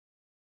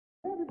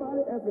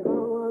Everybody asked me how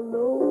I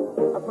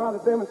know. I smiled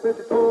at them and said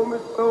she told me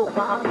so.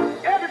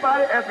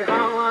 Everybody asked me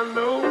how I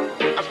know.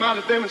 I smiled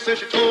at them and said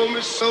she told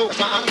me so.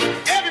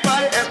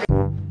 Everybody asked me.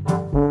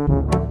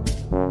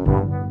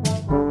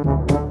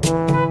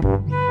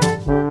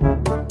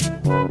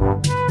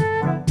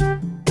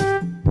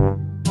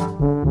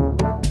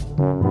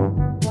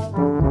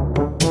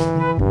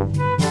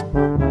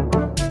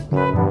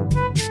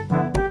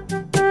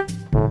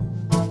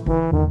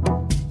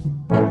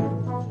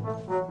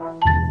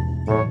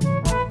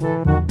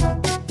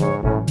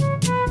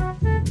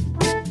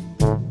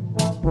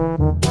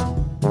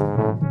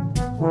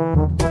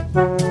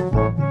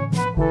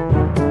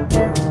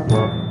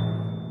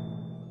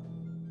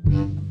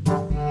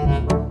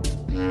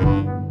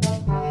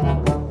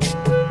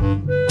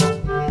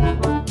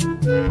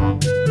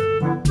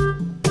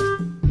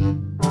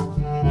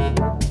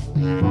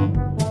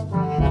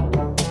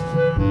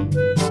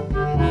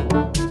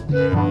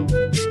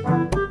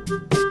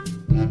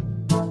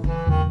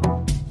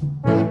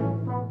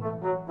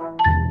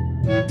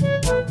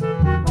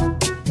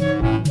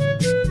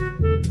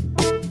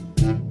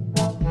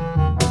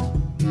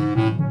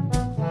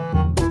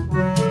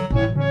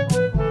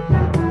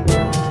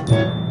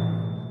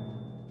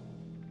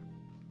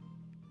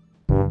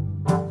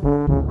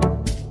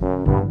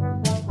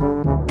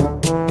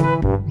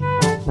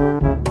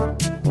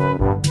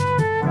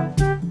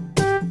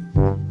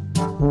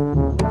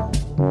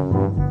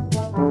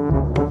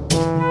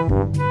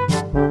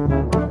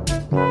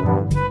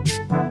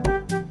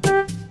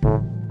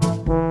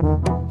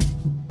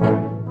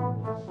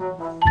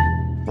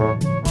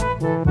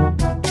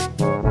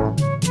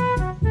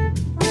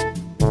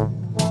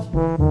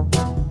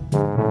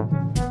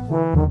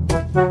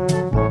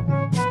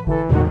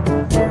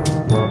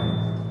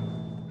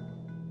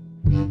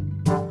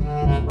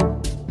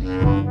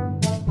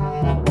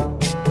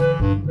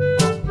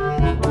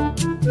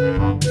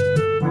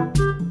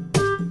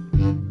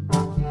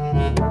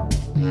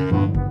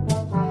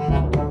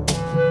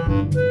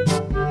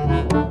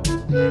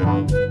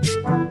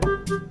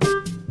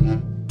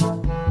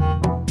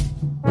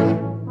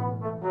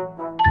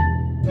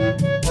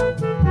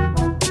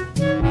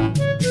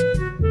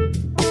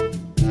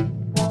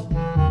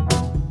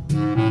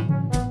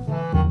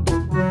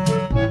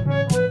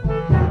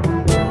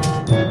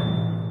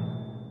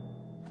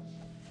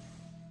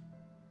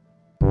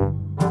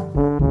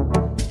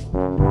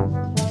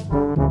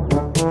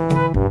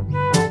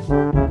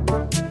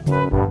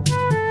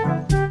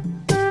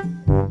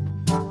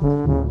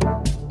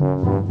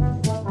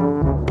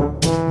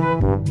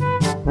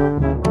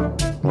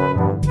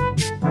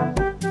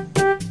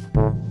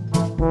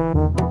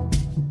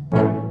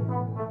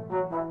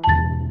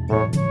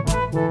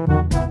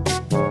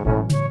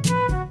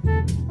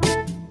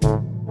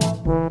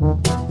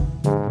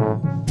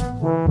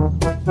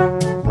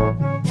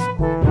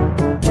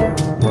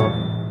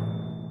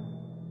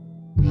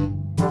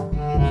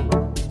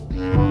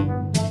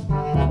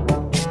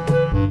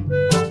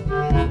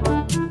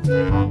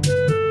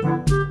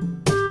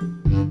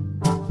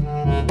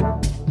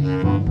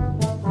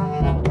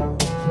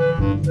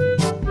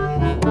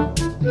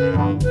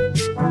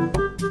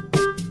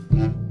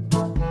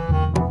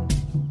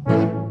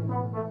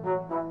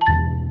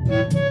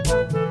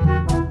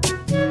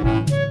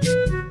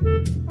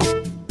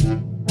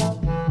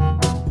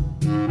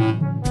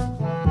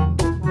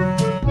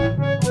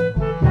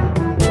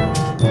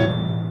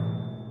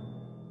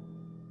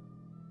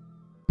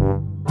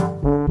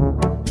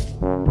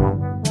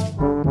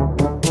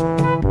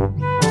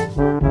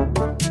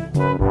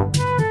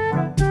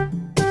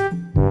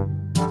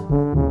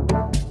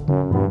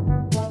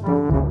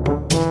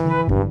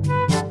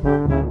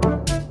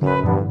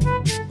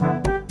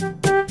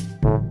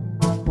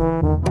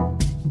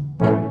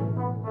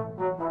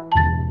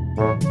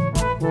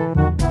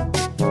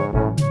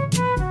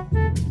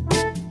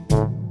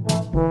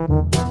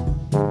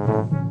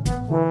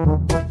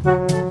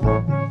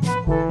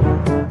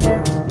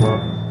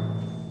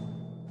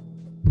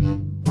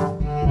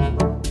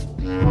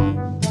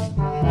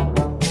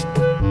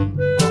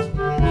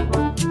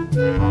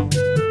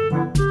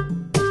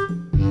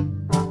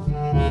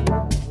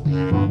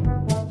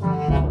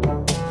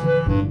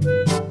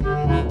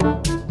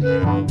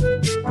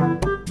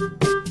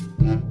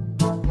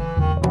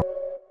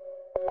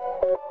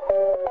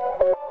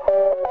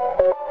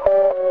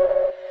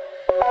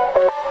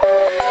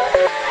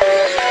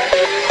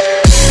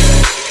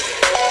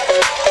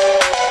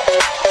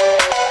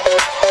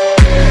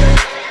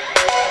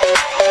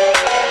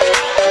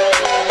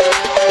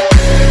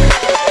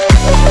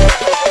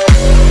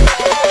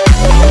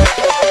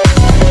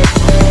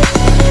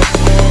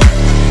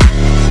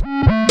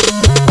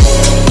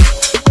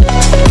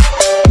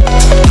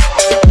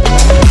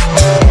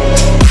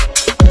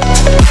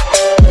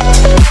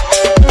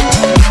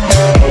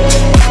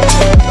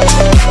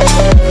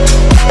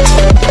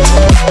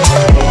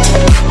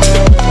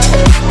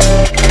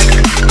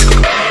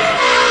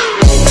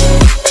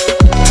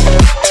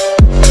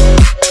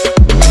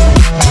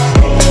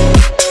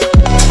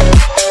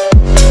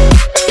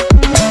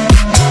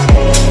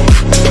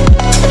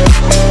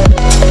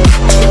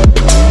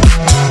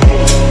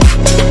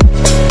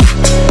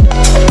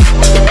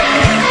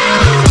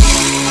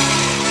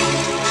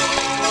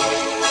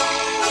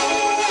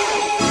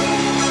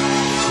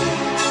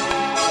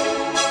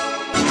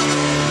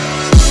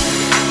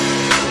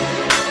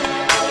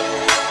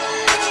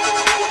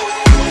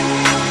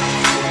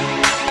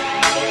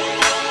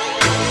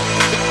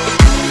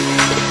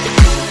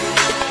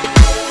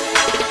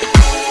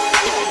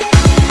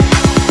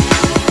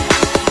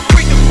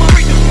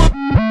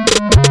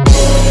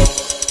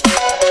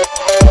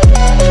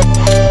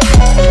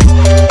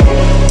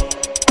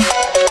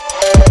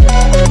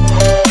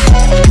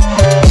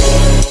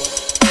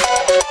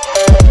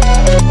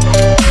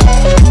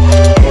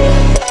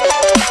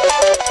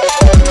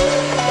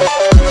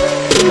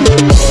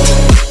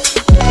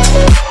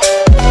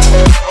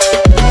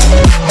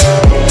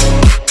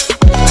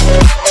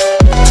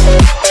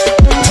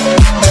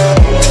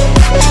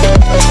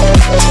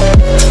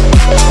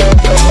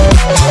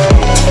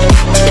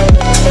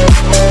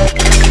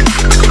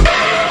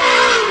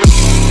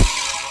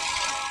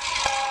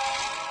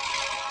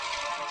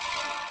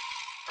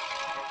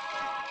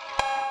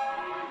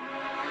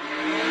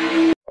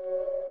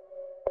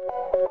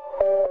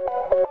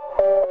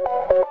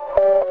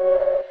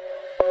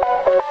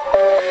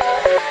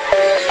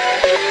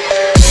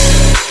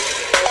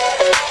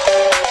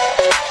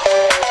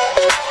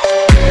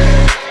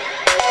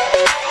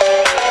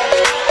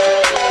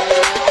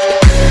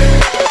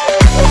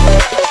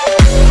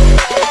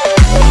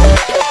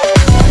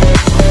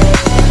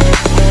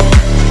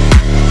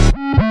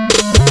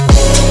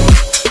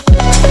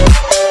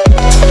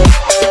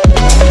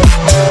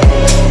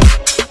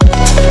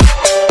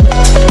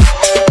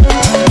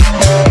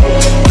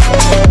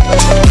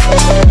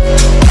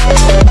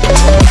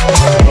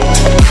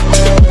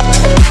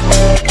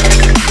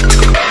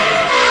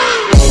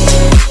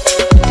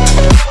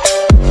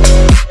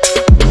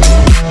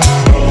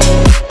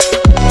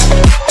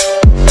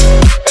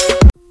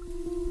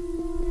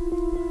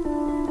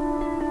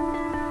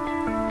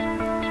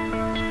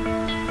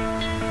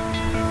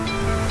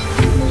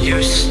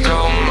 You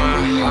stole my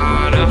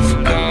heart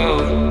of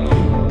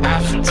gold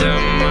after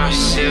my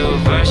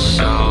silver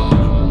soul.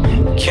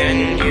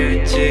 Can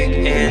you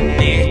dig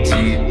any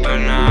deeper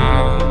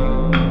now?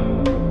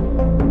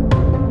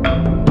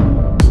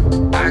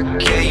 I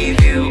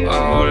gave you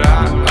all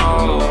I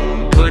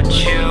own, put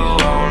you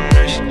on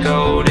this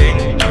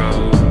golden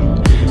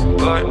throne,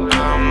 but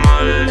I'm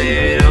a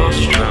little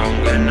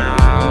stronger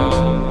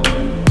now.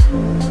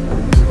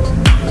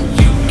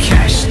 You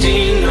cashed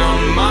in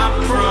on my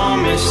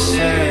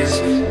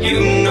promises, you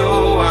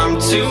know I'm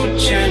too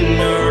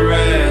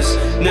generous.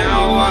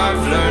 Now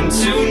I've learned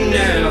to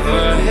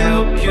never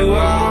help you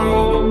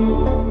out,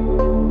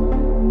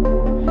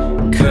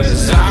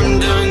 'cause I'm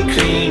done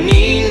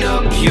cleaning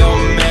up your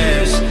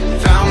mess.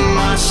 Found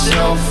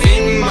myself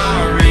in my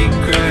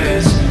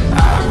regrets.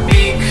 I've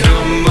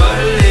become a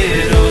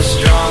little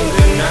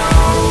stronger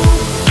now,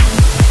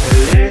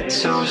 a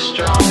little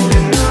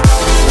stronger now.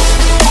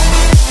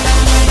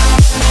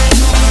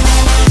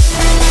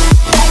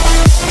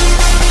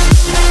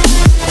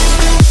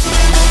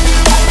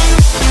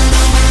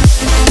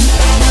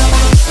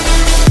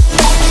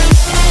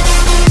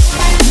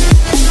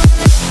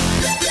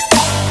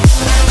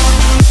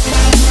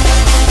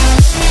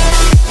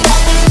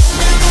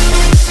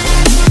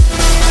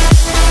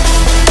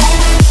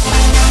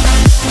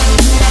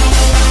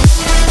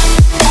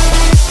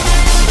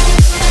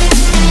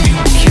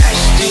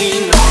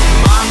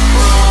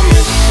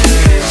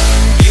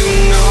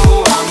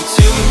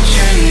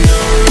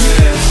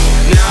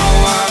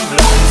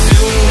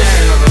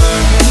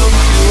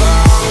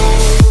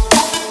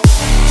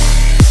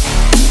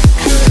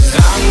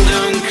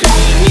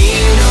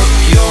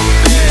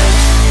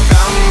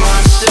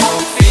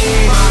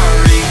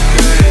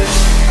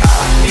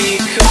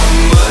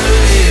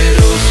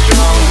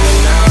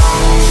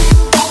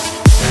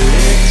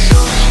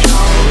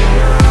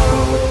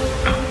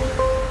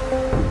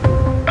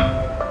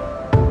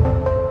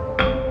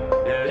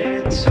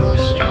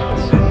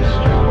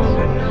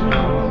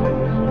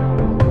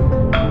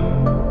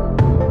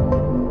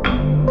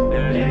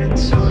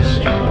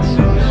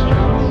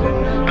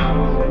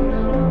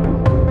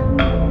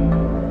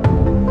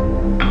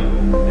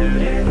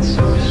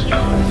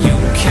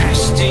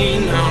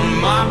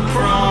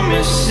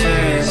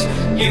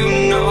 You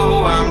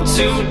know I'm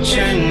too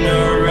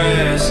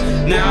generous.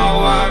 Now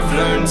I've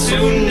learned to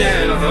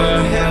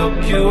never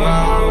help you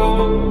out.